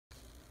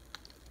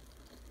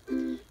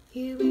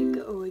Here we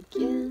go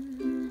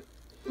again.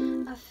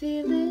 I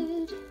feel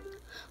it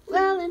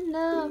welling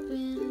up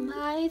in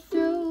my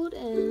throat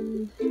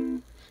and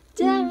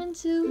daring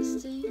to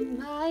sting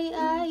my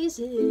eyes.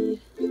 It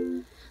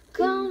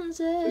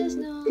comes as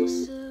no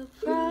surprise,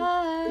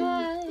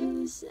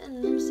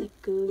 and I'm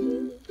sick of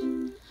it.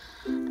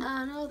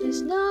 I know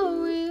there's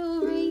no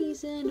real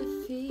reason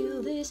to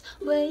feel this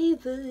way,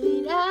 but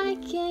I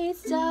can't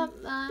stop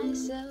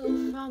myself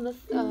from the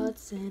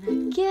thoughts, and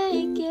I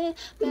can't get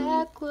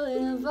back what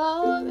I've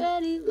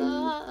already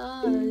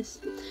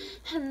lost.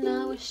 And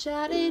I wish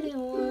I didn't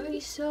worry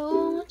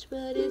so much,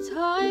 but it's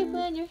hard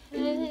when your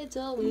head's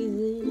always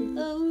in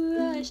a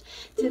rush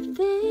to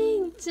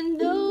think, to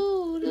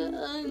know, to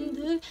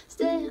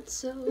understand,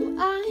 so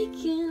I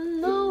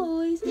can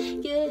always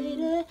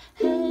get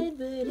ahead.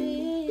 But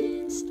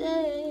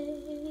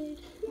instead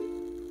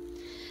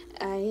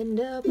I end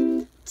up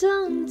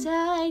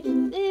tongue-tied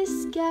and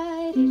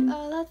misguided.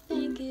 All I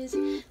think is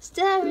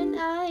staring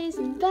eyes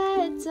and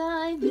bad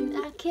time, and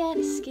I can't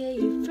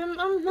escape from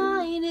my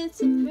mind.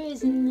 It's a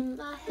prison in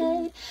my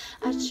head.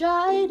 I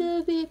try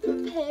to be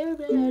prepared,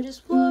 but I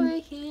just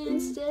worry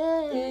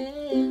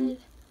instead.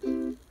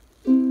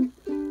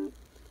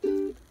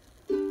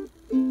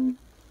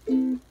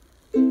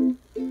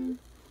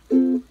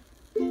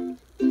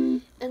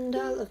 And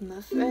all of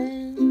my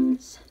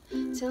friends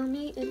tell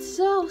me it's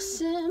so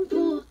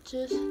simple,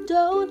 just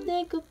don't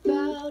think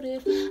about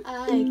it.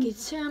 I could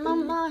turn my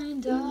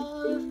mind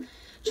off.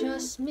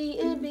 Trust me,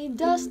 it'd be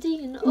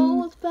dusty and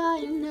old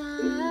by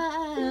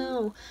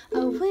now.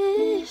 I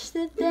wish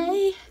that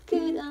they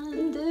could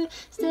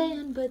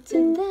understand, but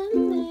to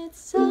them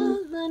it's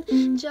all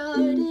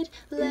uncharted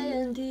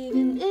land,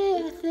 even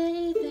if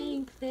they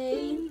think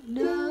they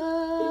know.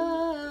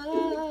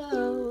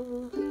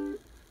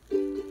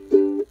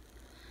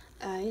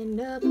 I end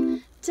up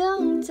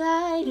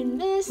tongue-tied and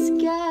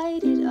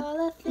misguided.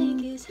 All I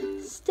think is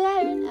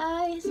staring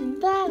eyes and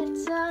bad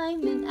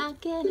time, and I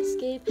can't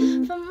escape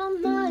from my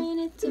mind.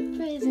 It's a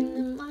prison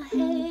in my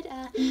head.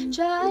 I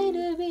try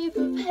to be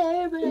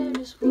prepared, but I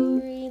just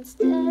worry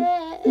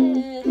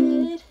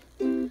instead.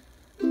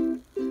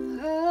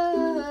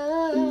 Oh,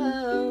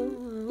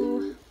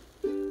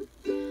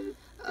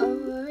 I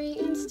worry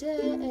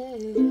instead.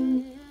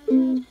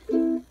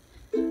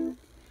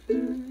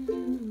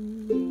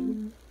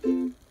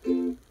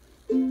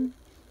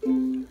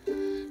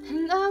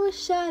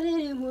 I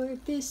didn't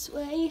work this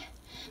way,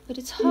 but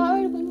it's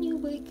hard when you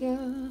wake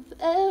up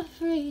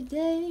every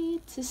day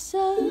to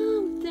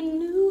something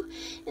new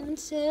and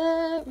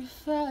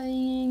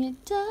terrifying.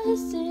 It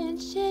doesn't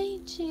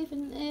change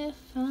even if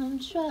I'm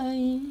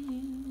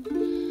trying.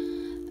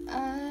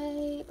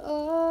 I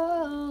always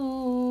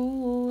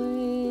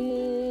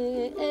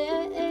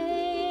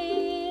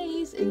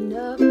end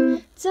up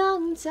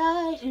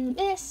tongue-tied and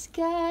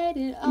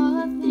misguided. All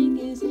I think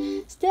is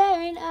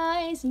staring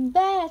eyes and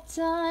bad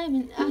time,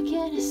 and I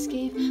can't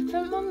escape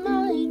from my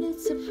mind.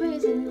 It's a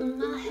prison in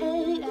my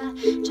head. I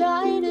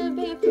try to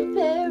be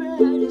prepared,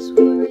 but I just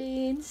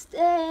worry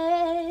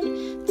instead.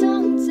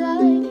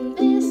 Tongue-tied and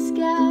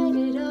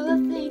misguided. All I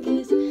think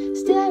is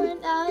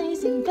staring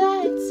eyes and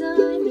bad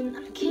time, and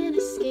I can't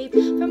escape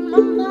from my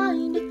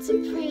mind. It's a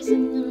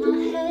prison in my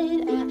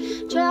head. I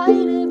try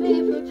to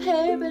be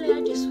prepared, but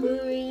I just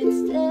worry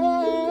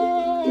instead.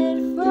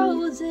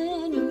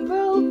 Frozen and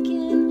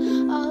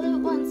broken all at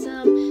once,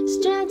 I'm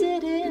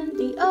stranded in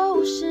the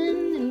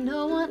ocean, and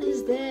no one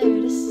is there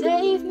to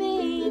save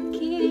me and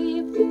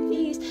keep the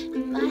peace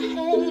in my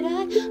head.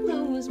 I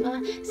lose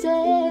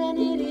myself.